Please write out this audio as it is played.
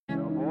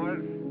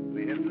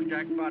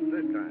jackpot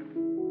this time.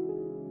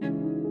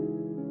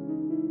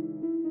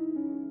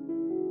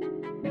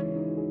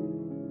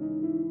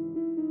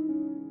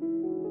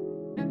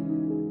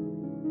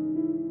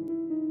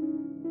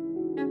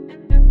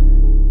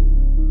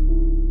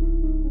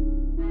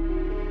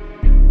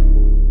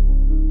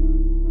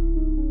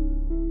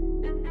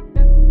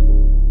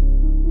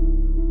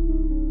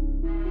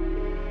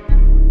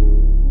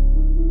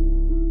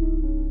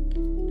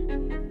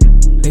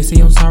 They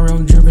say I'm sorry,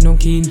 I'm driven, I'm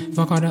kidding.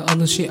 Fuck all the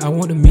other shit, I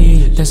want a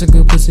million. That's a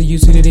good pussy, you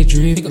see that they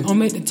drip. Nigga,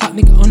 I'm at the top,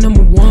 nigga, I'm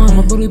number one.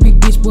 I'ma go to big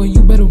bitch, boy,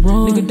 you better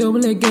run. Nigga,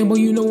 double that game, boy,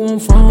 you know where I'm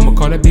from. I'ma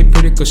call that bitch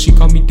pretty, cause she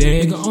call me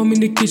dad. Nigga, I'm in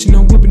the kitchen,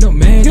 I'm whipping up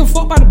mad. Give a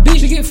fuck by the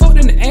bitch, she get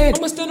fucked in the ass.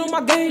 I'ma stand on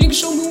my game, nigga,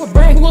 show me what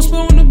brand. We gon' spill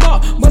on the bar,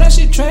 but that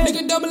shit trash.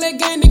 Nigga, double that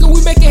game, nigga, we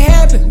make it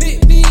happen.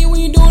 Big B, when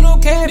you doing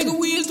okay. Nigga,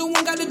 we is the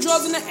one, got the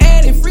drugs in the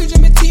ad. And free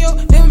Jimmy T.O.,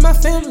 them in my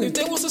family. If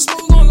they want some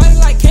smoke, we gon' light it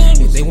like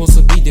candy. If they want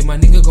some beat, then my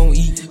nigga gon'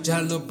 eat.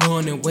 Jolly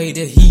LeBron and weigh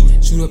the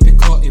heat. Shoot up your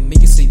car and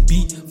make it say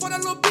beat. For that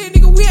little bitch,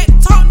 nigga, we at the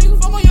top, nigga.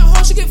 Fuck on your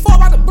hoe, she get fucked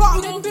by the block.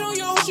 You gon' beat on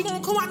your hoe, she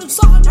gon' come out them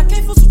socks. I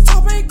can't feel some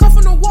top, I ain't come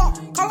from the walk.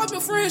 Call up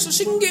your friend so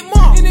she can get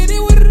mobbed. And it is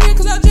what it is,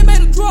 cause I just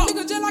made a drop.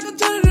 Nigga, just like a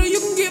janitor, you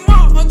can get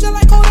mobbed. I'm just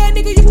like Kodak,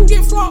 nigga, you can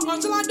get flopped.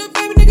 I'm just like the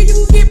baby, nigga, you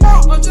can get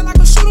popped. I'm just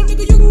like a shooter,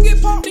 nigga, you can get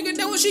popped. Nigga,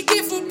 that what she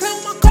get for playing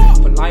with my car.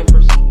 For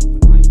lifers.